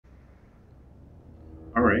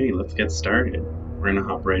Alrighty, let's get started. We're gonna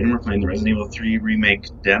hop right in. We're playing the Resident Evil 3 Remake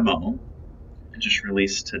Demo. It just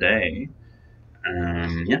released today.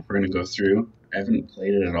 Yeah, we're gonna go through. I haven't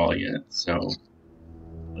played it at all yet, so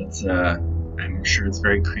let's, I'm sure it's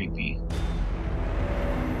very creepy.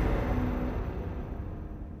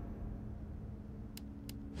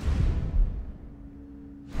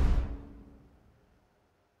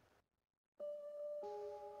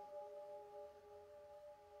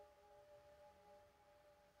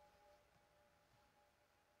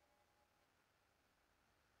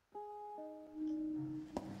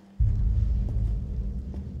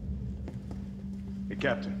 Hey,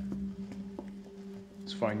 Captain.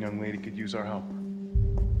 This fine young lady could use our help.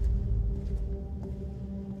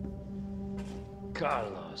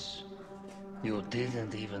 Carlos, you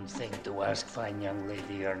didn't even think to ask fine young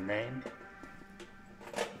lady her name?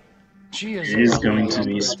 She is It is a going to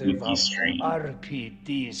be operative spooky of stream.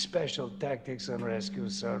 RPD, Special Tactics and Rescue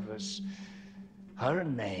Service. Her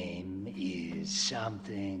name is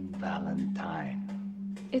something Valentine.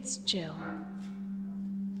 It's Jill.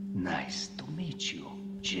 Nice to meet you,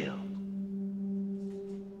 Jill.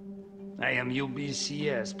 I am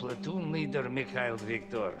UBCS Platoon Leader Mikhail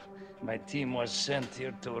Victor. My team was sent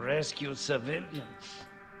here to rescue civilians.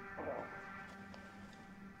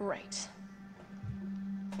 Right.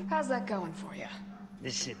 How's that going for you?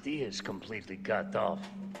 The city is completely cut off,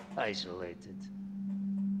 isolated.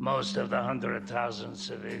 Most of the 100,000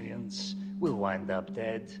 civilians will wind up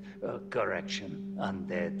dead. Correction,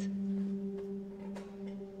 undead.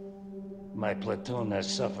 My platoon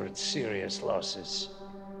has suffered serious losses.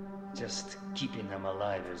 Just keeping them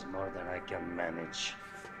alive is more than I can manage.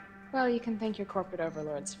 Well, you can thank your corporate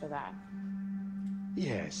overlords for that.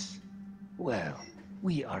 Yes. Well,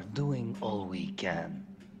 we are doing all we can.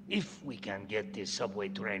 If we can get this subway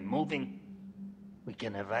train moving, we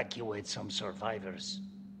can evacuate some survivors.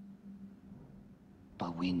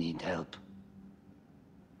 But we need help.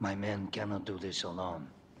 My men cannot do this alone.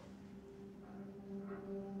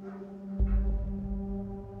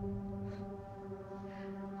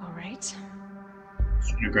 All right.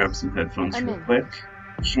 Just gonna grab some headphones I'm real in. quick.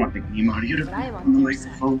 Just want the game audio to But be I am on on the your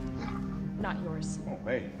side. microphone. Not yours. Oh,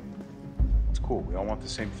 hey. It's cool. We all want the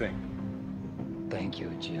same thing. Thank you,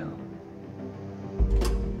 Jill.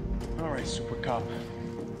 All right, Super Cop.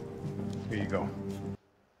 Here you go.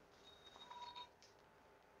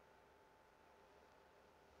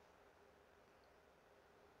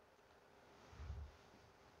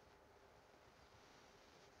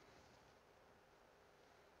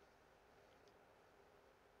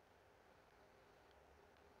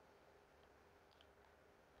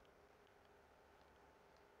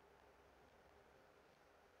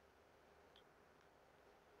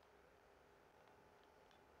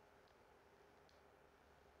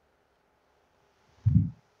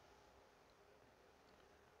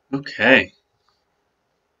 Okay.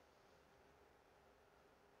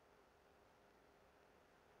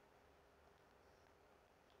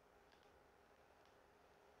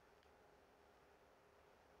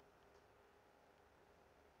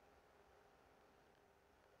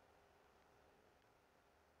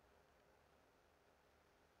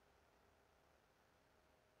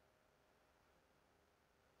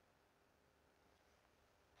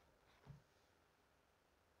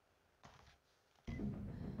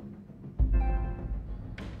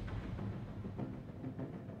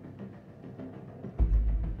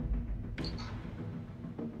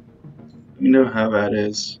 Let me know how that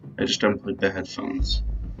is. I just unplugged the headphones.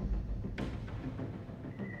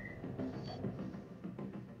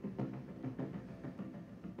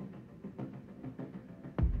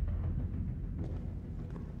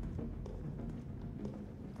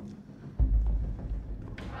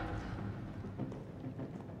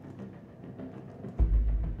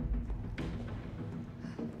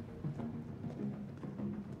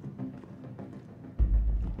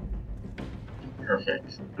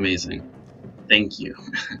 Perfect. Amazing. Thank you.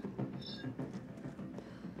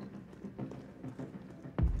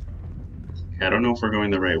 I don't know if we're going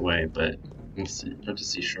the right way, but we'll see. We'll have to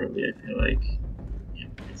see shortly, I feel like. Yeah,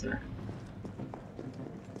 exactly.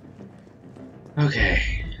 Okay.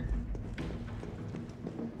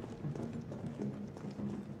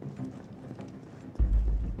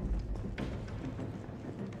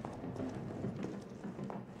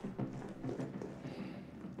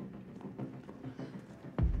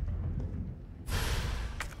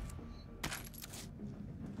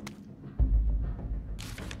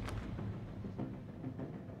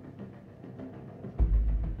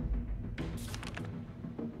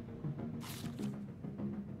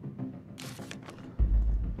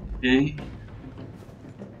 Okay.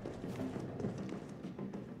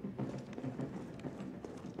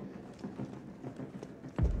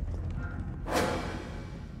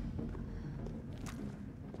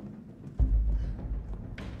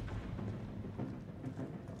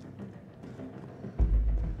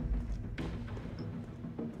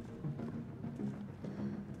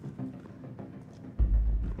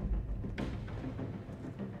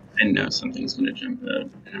 I know something's gonna jump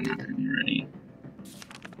out, and I'm not gonna be ready.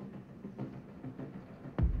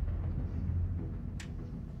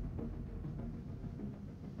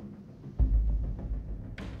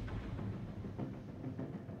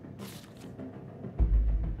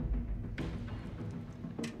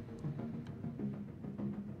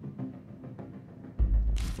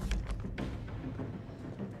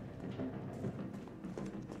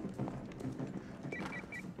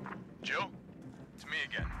 Jill? It's me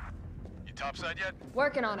again. You topside yet?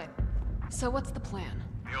 Working on it. So what's the plan?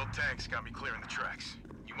 The old tanks got me clearing the tracks.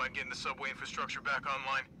 You mind getting the subway infrastructure back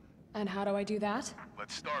online? And how do I do that?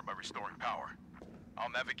 Let's start by restoring power. I'll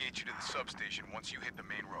navigate you to the substation once you hit the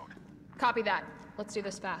main road. Copy that. Let's do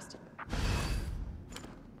this fast.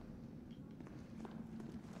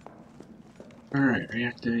 Alright,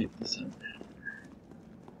 reactivate the sub.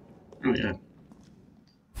 Oh yeah.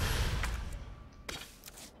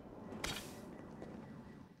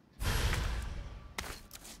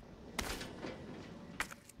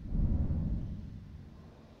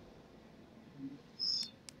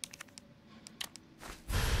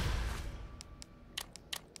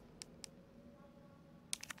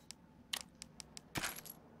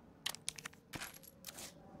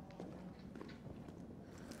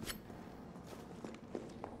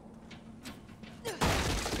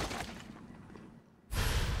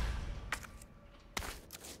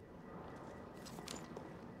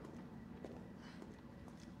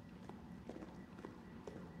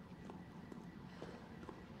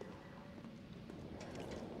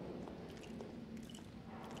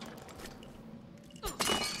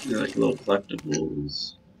 They're like little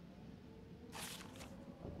collectibles.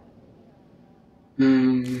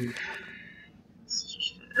 This is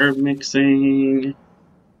just for herb mixing.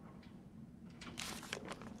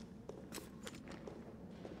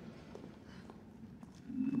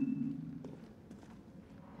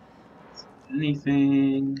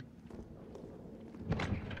 Anything.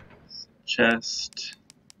 Chest.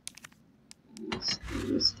 Let's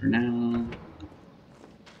do this for now.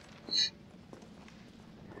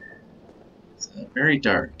 It's very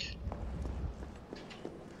dark.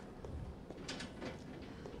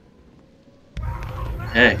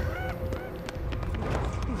 Okay.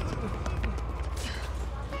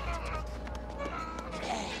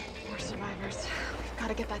 We're survivors. We've got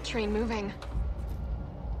to get that train moving.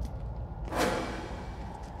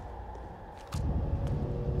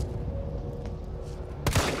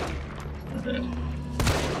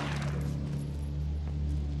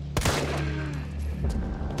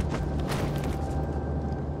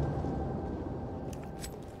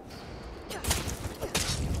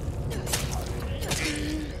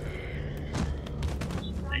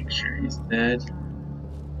 Make sure he's dead.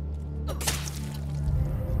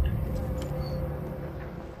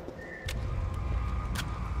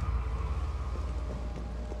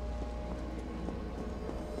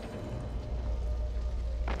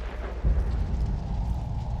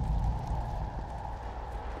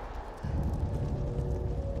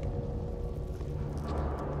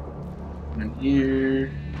 One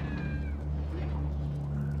here.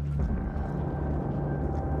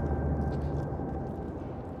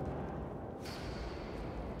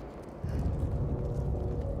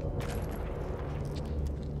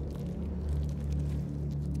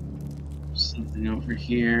 Something over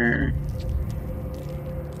here.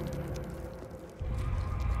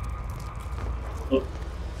 Oh.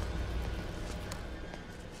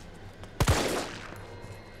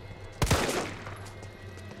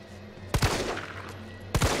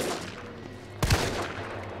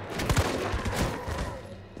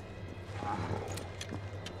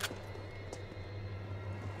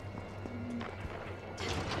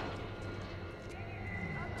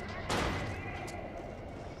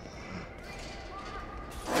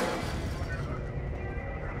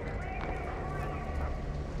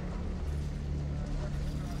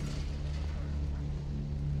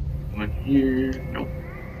 One here. Nope.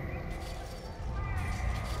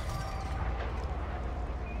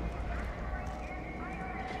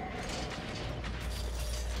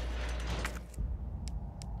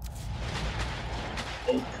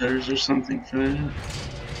 Bolt cutters or something for that.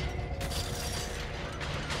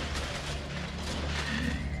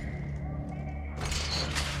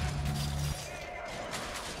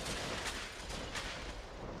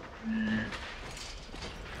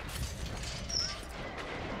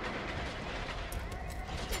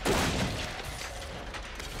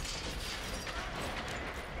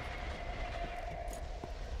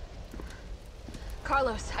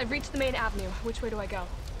 Carlos, I've reached the main avenue. Which way do I go?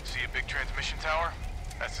 See a big transmission tower?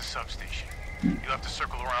 That's the substation. You'll have to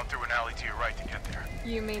circle around through an alley to your right to get there.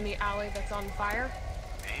 You mean the alley that's on fire?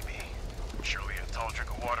 Maybe. Surely a tall drink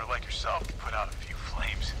of water like yourself can put out a few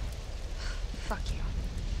flames. Fuck you.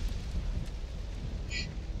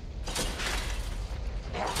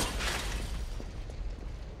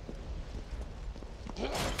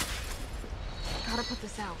 Gotta put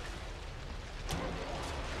this out.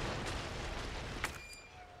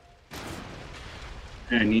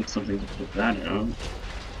 I need something to put that out.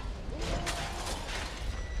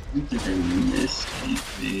 I don't think I missed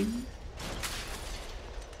anything.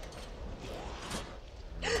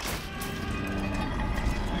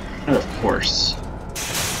 Oh, of course.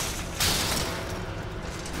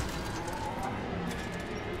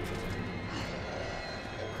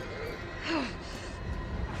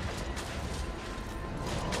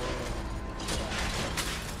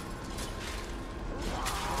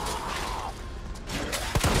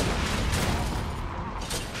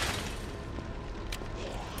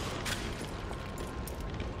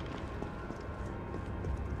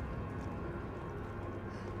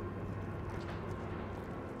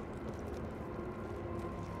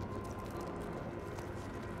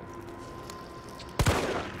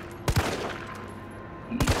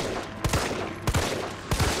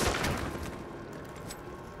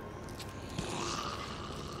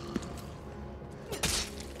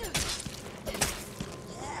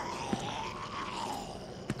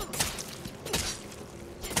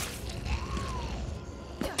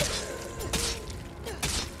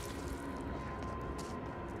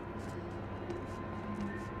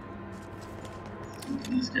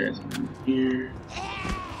 These guys are in here.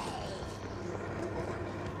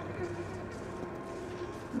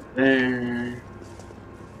 There.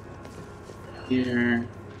 Here.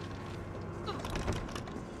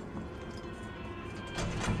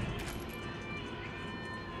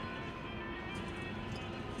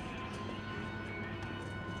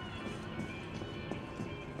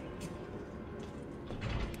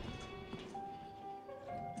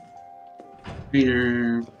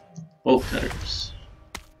 Here. Bolt cutters.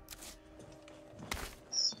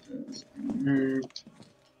 Here.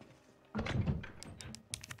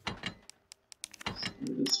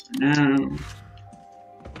 Do this for now.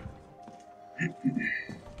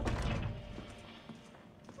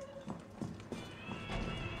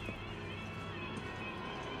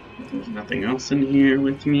 There's nothing else in here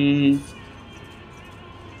with me.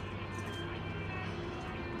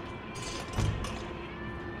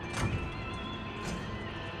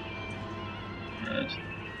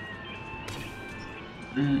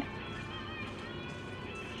 Good.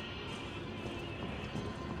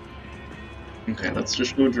 Okay, let's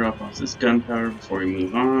just go drop off this gunpowder before we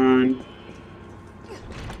move on.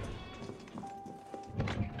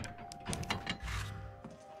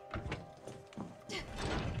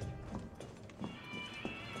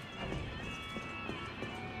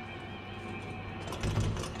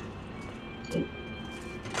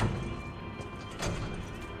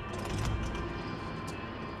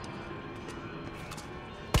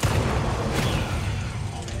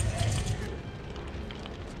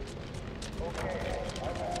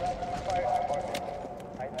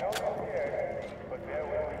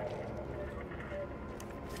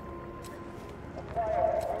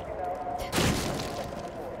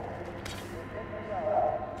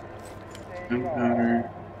 Gunpowder.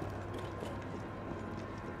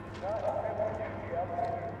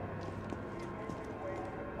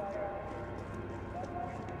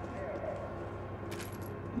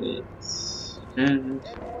 Let's head.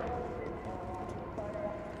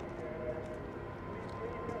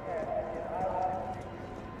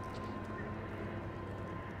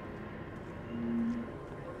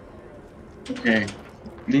 Okay,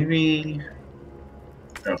 maybe.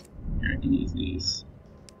 Oh, here I can use these.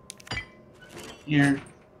 Here.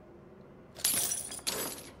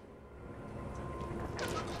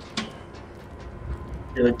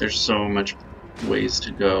 I feel like there's so much ways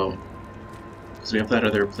to go. Because we have that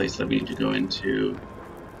other place that we need to go into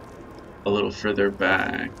a little further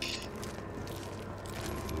back.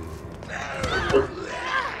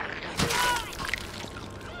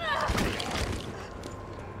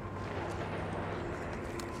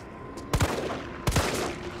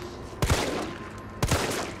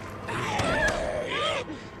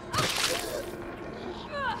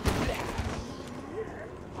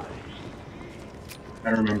 I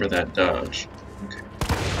remember that dodge. Okay.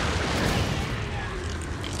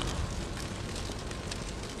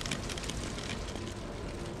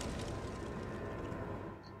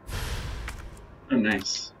 Oh,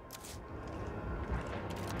 nice.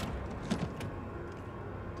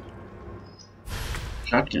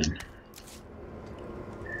 Shotgun.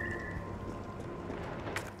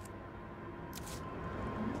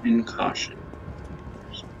 In caution.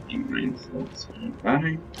 Be mindful as I go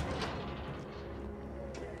by.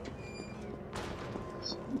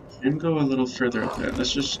 So we can go a little further up there.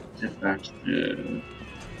 Let's just get back to the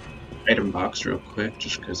item box real quick,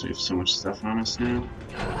 just because we have so much stuff on us now.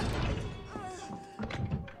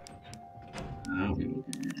 We will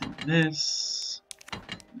get this.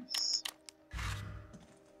 This.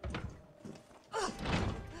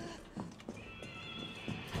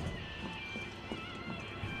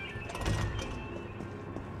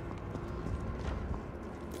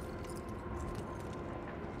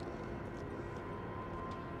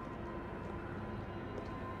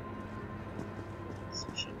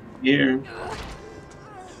 Here.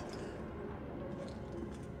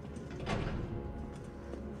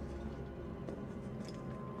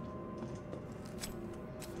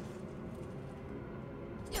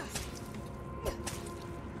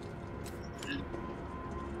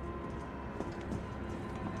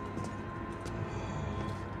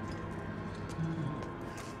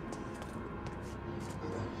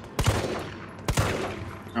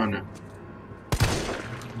 Oh no.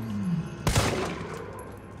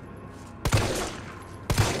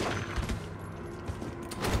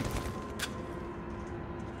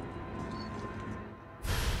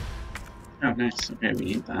 Oh, nice. Okay, we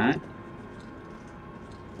need that.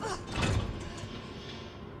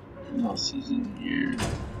 What else is in here?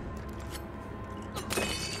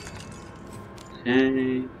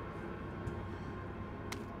 Okay.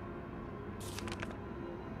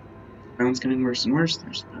 Sounds getting worse and worse.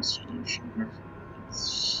 There's the best solution.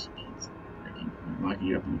 Locking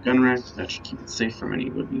you up in the gun rack. That should keep it safe from any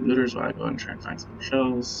would-be looters while I go and try and find some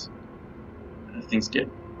shells. Things get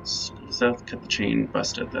south, cut the chain,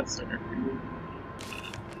 busted. That's the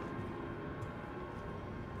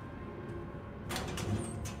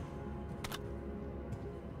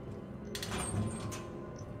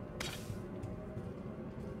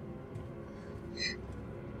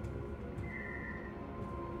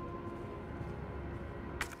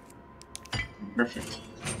perfect.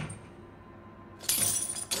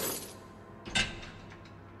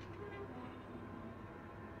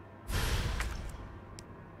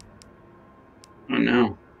 Oh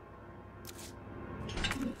no.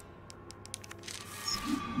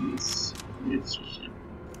 It's just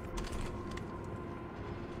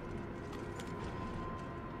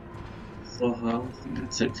full health, and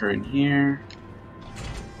that's it for in here.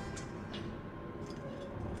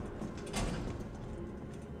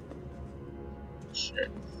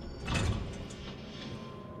 Shit.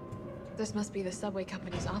 This must be the subway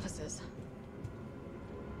company's offices.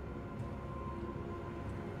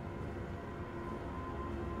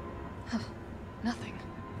 Huh. Nothing.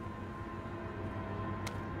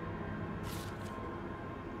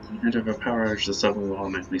 In the event of a power outage, the subway will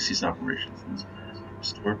automatically cease operations. Once power is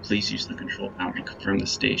restored, please use the control panel to confirm the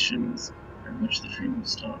stations at which the train will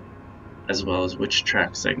stop, as well as which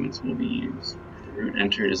track segments will be used. If the route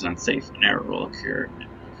entered is unsafe, an error will occur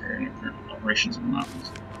and operations will not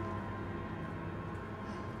resume.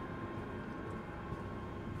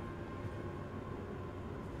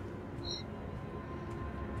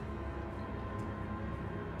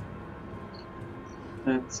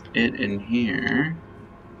 That's it in here.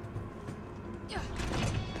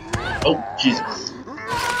 Oh, Jesus.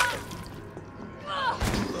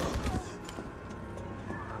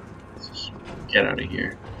 Get out of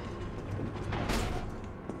here.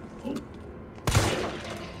 Oh.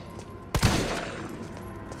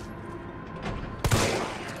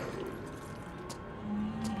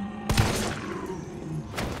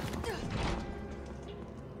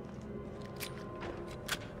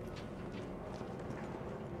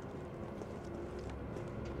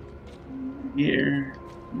 Here.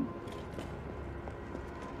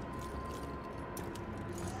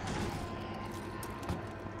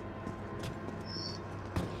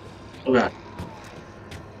 Oh god.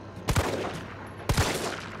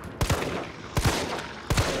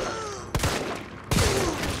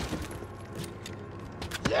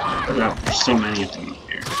 Oh god, there's so many of them up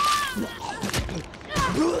here.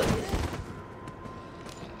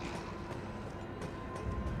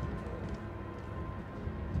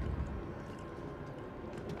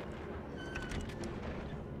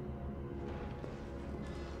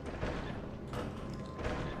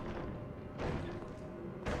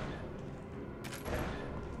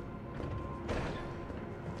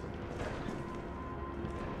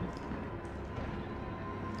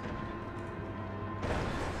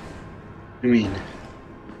 I mean,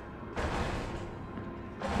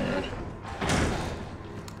 bad.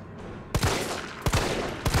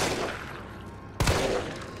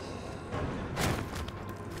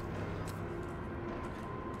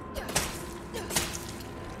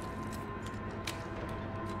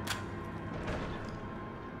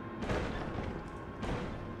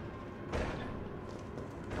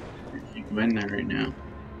 go in there right now.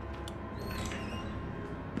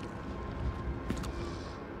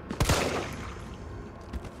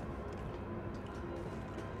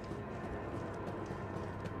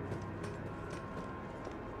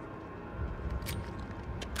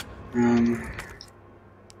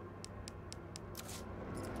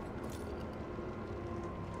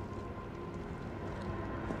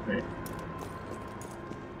 Wait.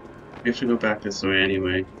 We have to go back this way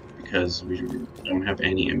anyway, because we don't have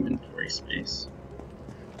any inventory space.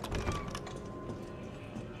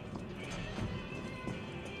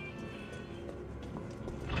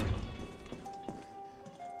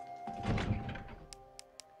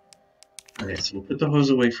 Okay, so we'll put the hose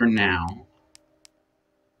away for now.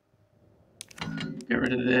 Get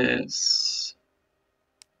rid of this.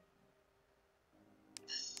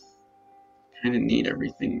 Kind of need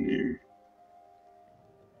everything there.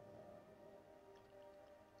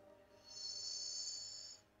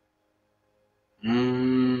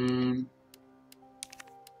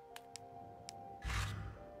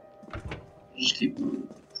 Just keep moving.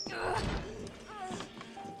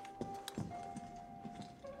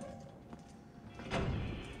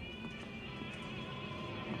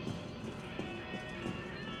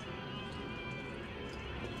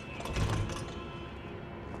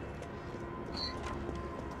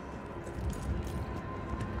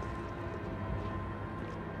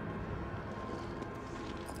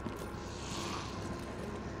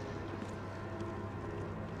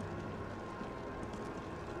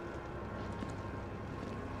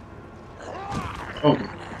 Oh,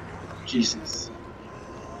 Jesus.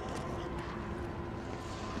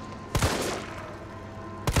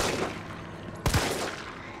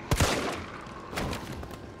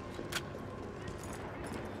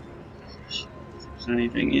 If there's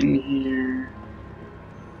anything in here.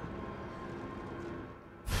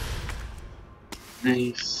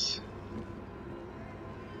 Nice.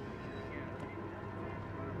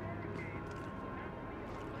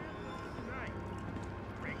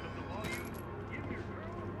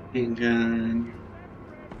 Handgun.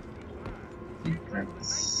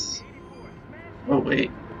 That's... Oh,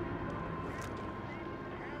 wait.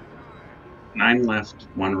 9 left,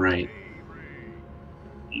 1 right.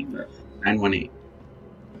 8 left. 9, 1, 8.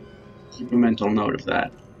 Keep a mental note of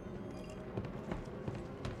that.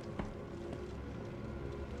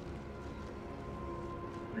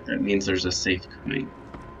 That means there's a safe coming.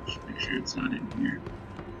 Just make sure it's not in here.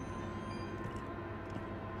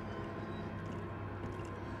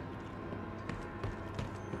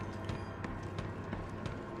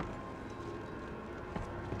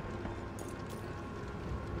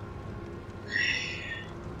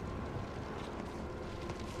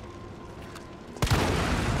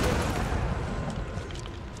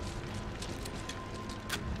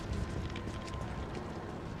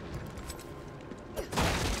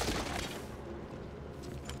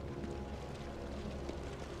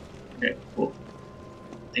 Okay, cool.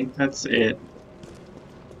 I think that's it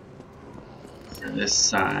for this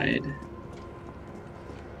side.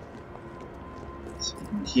 So we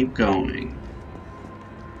can keep going.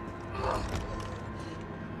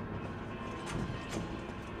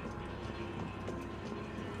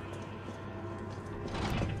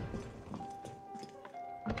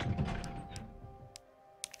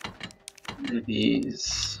 What are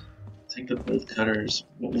these? Take the bolt cutters.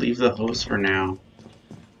 We'll leave the hose for now.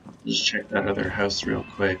 Just check that other house real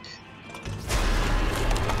quick.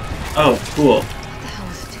 Oh, cool. What the hell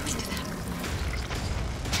is it doing to them?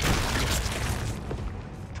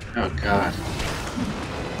 Oh, God.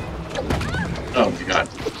 Oh, my God.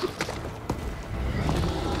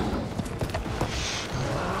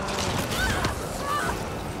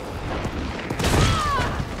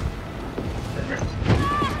 Perfect.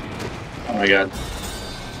 Oh, my God.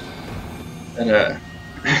 That,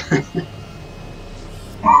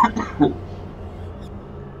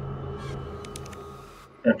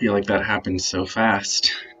 I feel like that happened so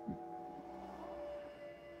fast.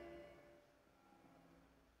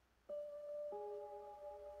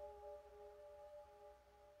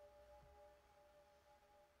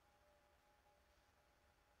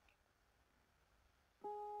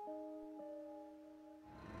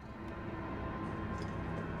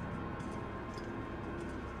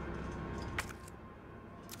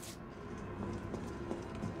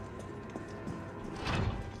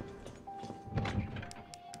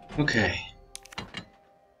 Okay.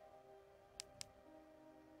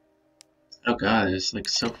 Oh God, it's like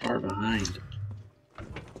so far behind.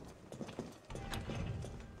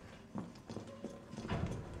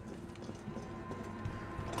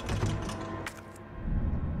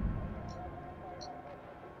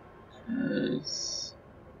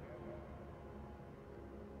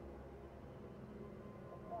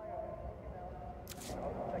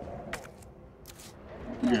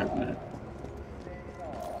 but...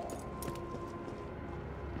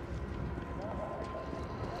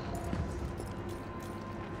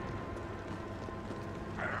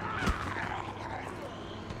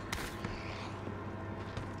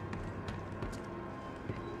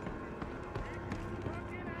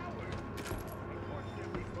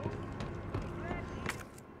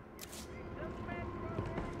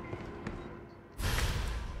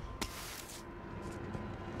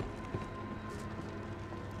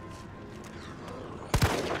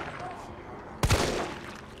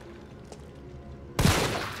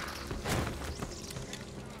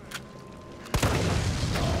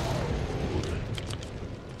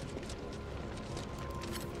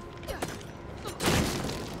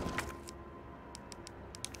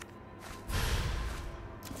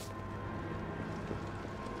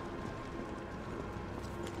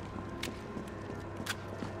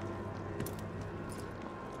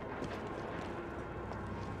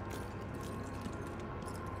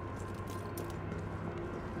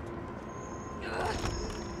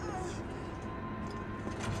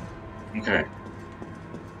 Okay.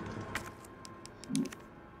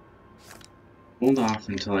 Hold off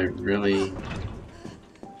until I really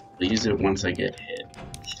use it once I get hit.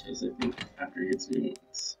 Because I think after he hits me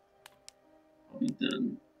once, I'll be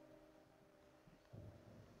done.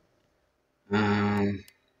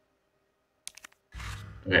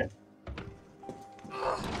 Okay.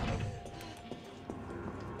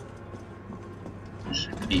 I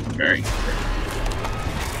should be very quick.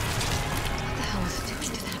 What the hell is doing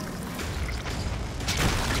to them?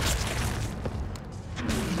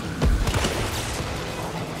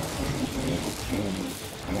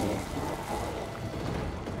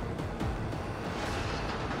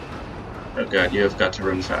 Oh god, you have got to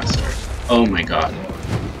run faster. Oh my god.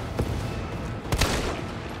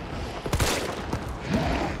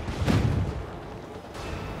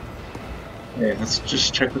 Okay, let's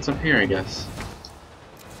just check what's up here, I guess.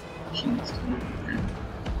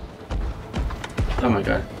 Oh my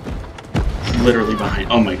god. It's literally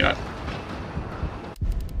behind. Oh my god.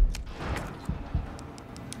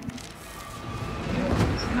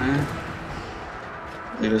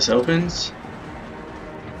 Hopefully this opens.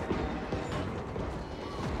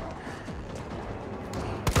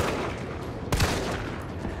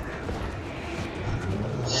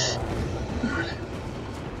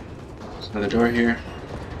 There's another door here.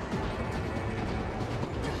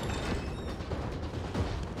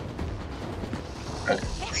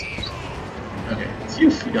 Okay, phew,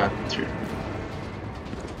 we got through.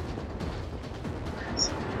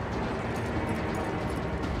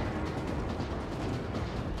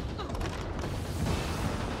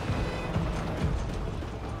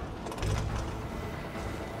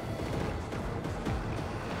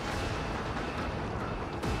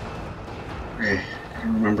 Okay, I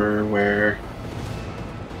don't remember where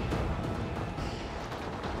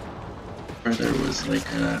there was like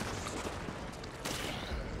a...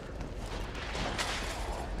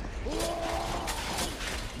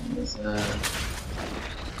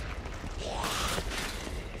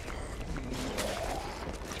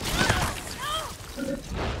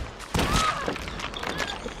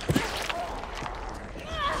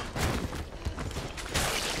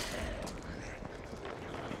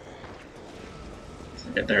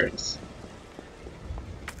 Yeah, there it is.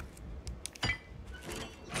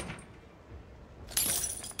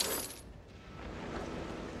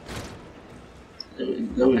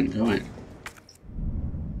 Go in. Okay,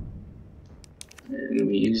 let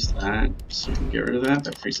me use that so we can get rid of that.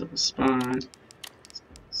 That frees up a spot.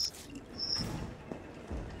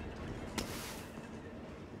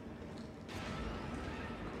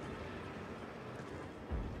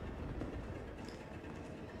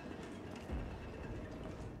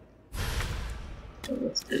 Oh,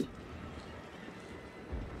 that's good.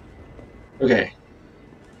 Okay.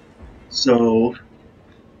 So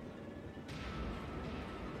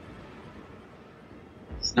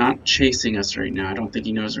he's not chasing us right now. I don't think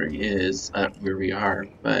he knows where he is, where we are,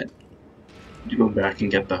 but you go back and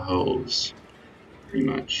get the hose, pretty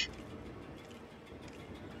much.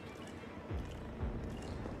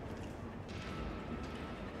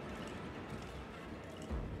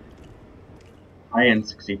 I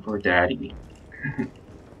N64 Daddy.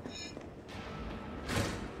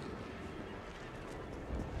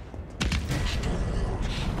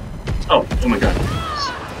 Oh my god.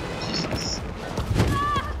 Jesus.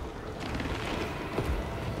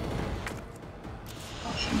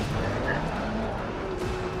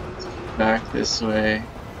 Back this way.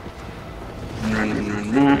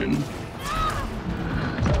 Run.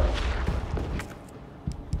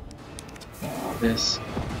 This.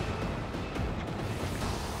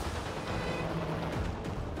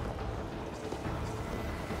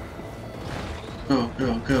 Go,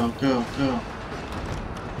 go, go, go, go.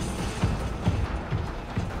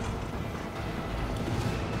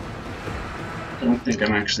 I don't think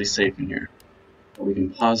I'm actually safe in here. But we can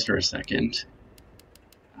pause for a second.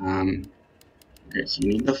 Okay, so you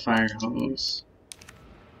need the fire hose.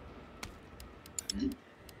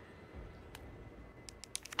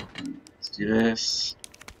 Let's do this.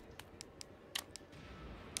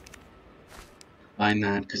 Combine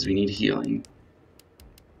that because we need healing.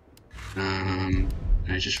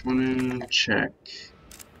 I just want to check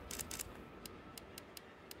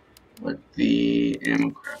what the ammo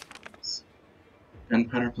crap is.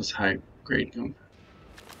 Gunpowder plus high grade gunpowder.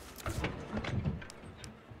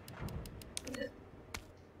 Okay.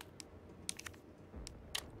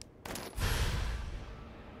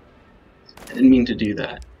 I didn't mean to do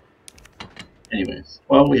that. Anyways,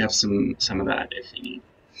 well, we have some of that if you need.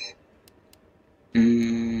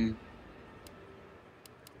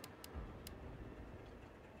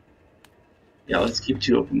 Yeah, let's keep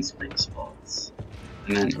 2 open space spots.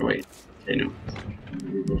 And then, oh wait, okay, no.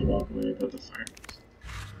 We're able to walk away about the fire.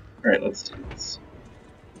 Alright, let's do this.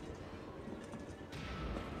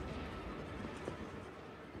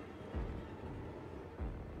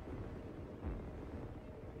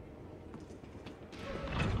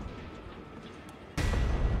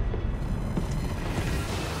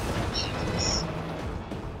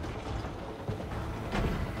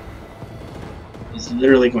 He's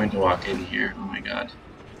literally going to walk in here. Oh my god.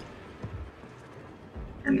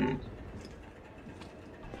 Or not.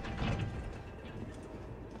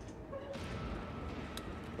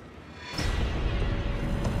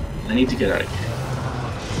 I need to get out of here.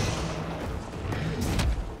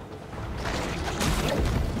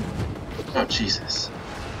 Oh, Jesus.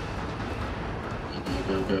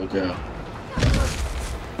 Go, go, go, go.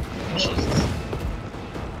 Jesus.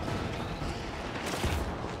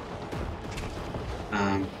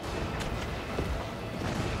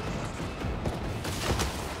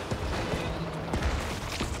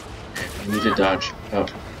 Okay, we need to dodge. Oh.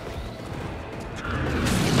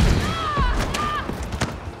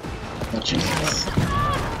 Oh, Jesus.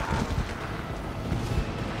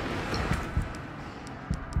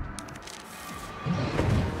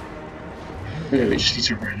 Okay, we just need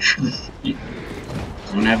to run.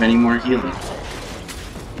 Don't have any more healing.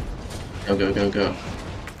 Go, go, go, go.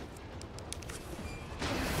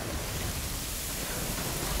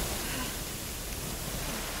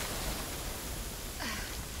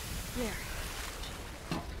 There.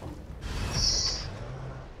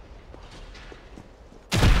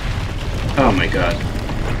 Oh my god.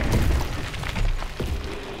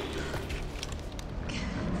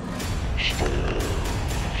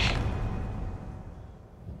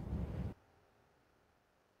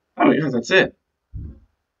 Oh yeah, that's it.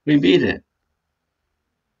 We beat it.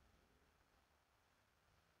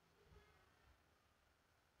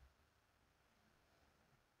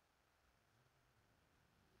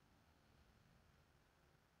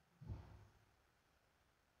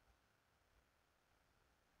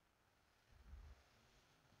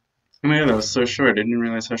 Oh my god, that was so short. I didn't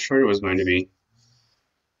realize how short it was going to be.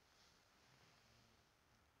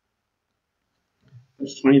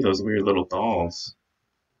 There's 20 of those weird little dolls.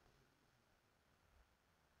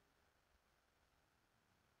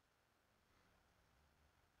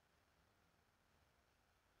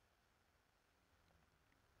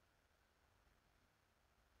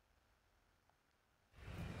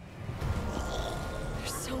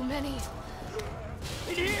 There's so many.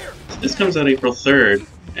 This comes out April 3rd,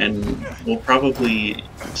 and we'll probably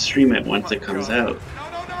stream it once it comes out.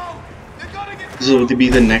 This will be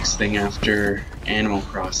the next thing after Animal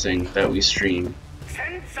Crossing that we stream.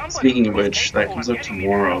 Speaking of which, that comes out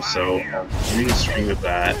tomorrow, so we're going to stream of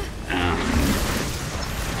that.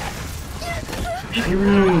 Maybe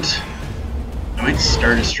around... I might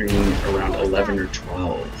start a stream around 11 or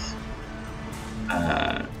 12.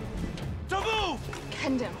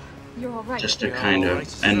 Kendo, you're all right. Just to kind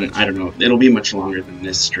of... And I don't know, it'll be much longer than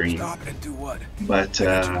this stream. Stop and do what? But,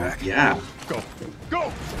 yeah. Go.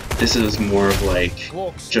 Go! This is more of like,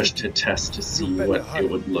 just to test to see what it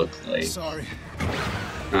would look like. Sorry.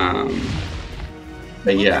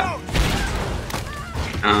 But yeah.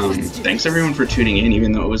 Thanks everyone for tuning in,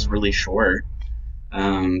 even though it was really short.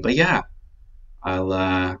 But yeah.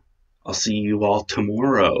 I'll see you all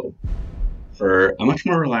tomorrow for a much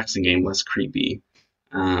more relaxing game, less creepy.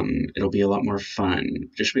 It'll be a lot more fun,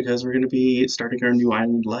 just because we're going to be starting our new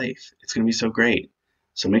island life. It's going to be so great.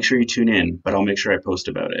 So make sure you tune in, but I'll make sure I post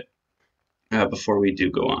about it before we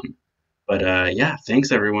do go on. But yeah,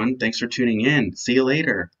 thanks everyone. Thanks for tuning in. See you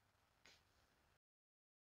later.